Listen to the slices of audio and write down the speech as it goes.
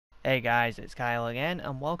Hey guys, it's Kyle again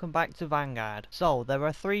and welcome back to Vanguard. So there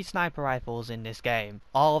are 3 sniper rifles in this game.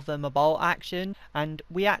 All of them are bolt action, and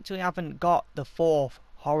we actually haven't got the 4th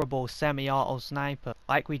horrible semi-auto sniper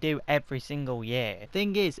like we do every single year.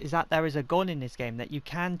 Thing is that there is a gun in this game that you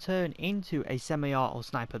can turn into a semi-auto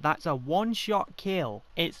sniper. That's a one-shot kill.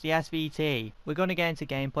 It's the SVT. We're going to get into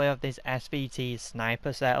gameplay of this SVT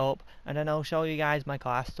sniper setup, and then I'll show you guys my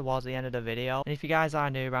class towards the end of the video. And if you guys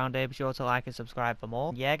are new around here, be sure to like and subscribe for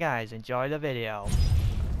more. Yeah guys, enjoy the video.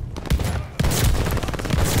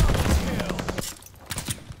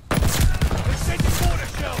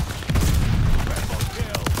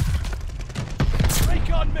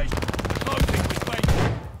 On mission. Closing with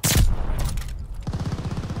Vanguard.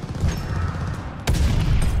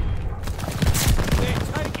 They're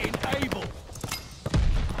taking Able.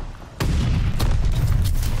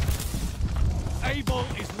 Able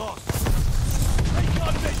is lost.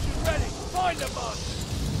 Recon mission ready. Find the bus.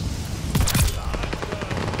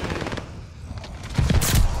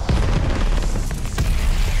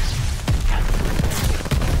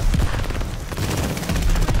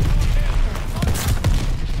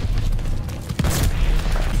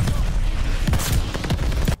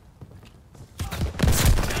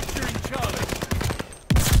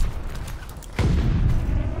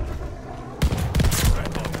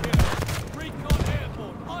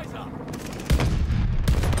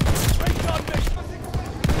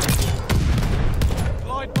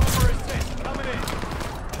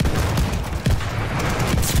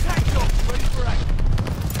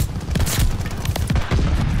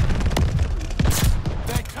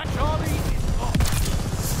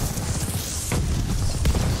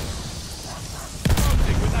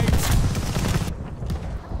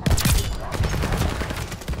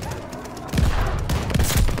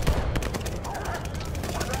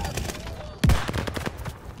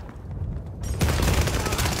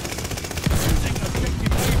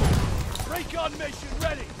 Mission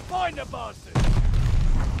ready! Find the bastard!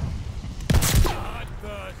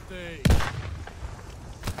 Bloodthirsty!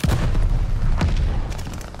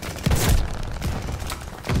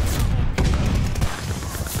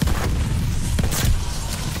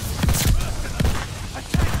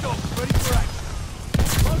 Attack dogs ready for action!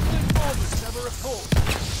 Local informants have a report.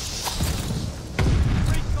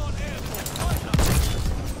 Recon airport, right up!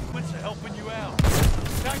 What's helping you out?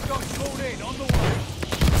 Tank dogs called in, on the way!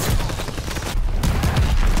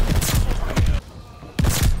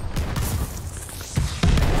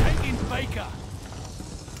 Baker.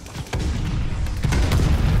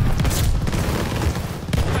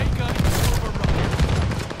 Baker is overrun.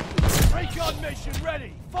 Recon mission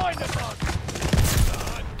ready. Find the bug.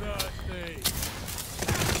 Bloodthirsty.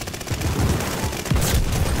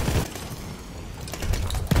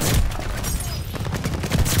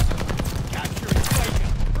 Capturing Baker.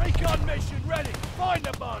 Recon mission ready. Find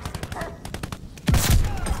the bug.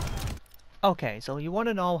 Okay, so you want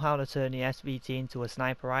to know how to turn the SVT into a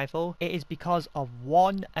sniper rifle? It is because of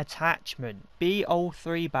one attachment,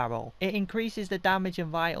 B03 barrel. It increases the damage and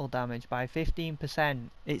vital damage by 15%.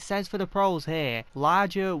 It says for the pros here,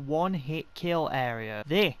 larger one hit kill area.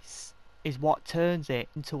 This is what turns it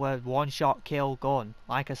into a one-shot kill gun,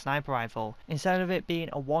 like a sniper rifle. Instead of it being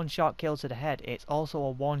a one-shot kill to the head, it's also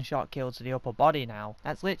a one-shot kill to the upper body now.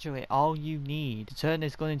 That's literally all you need to turn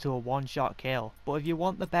this gun into a one-shot kill. But if you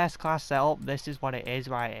want the best class setup, this is what it is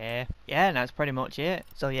right here. Yeah, and that's pretty much it.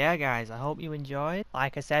 So yeah guys, I hope you enjoyed.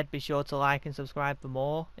 Like I said, be sure to like and subscribe for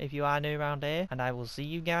more if you are new around here, and I will see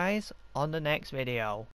you guys on the next video.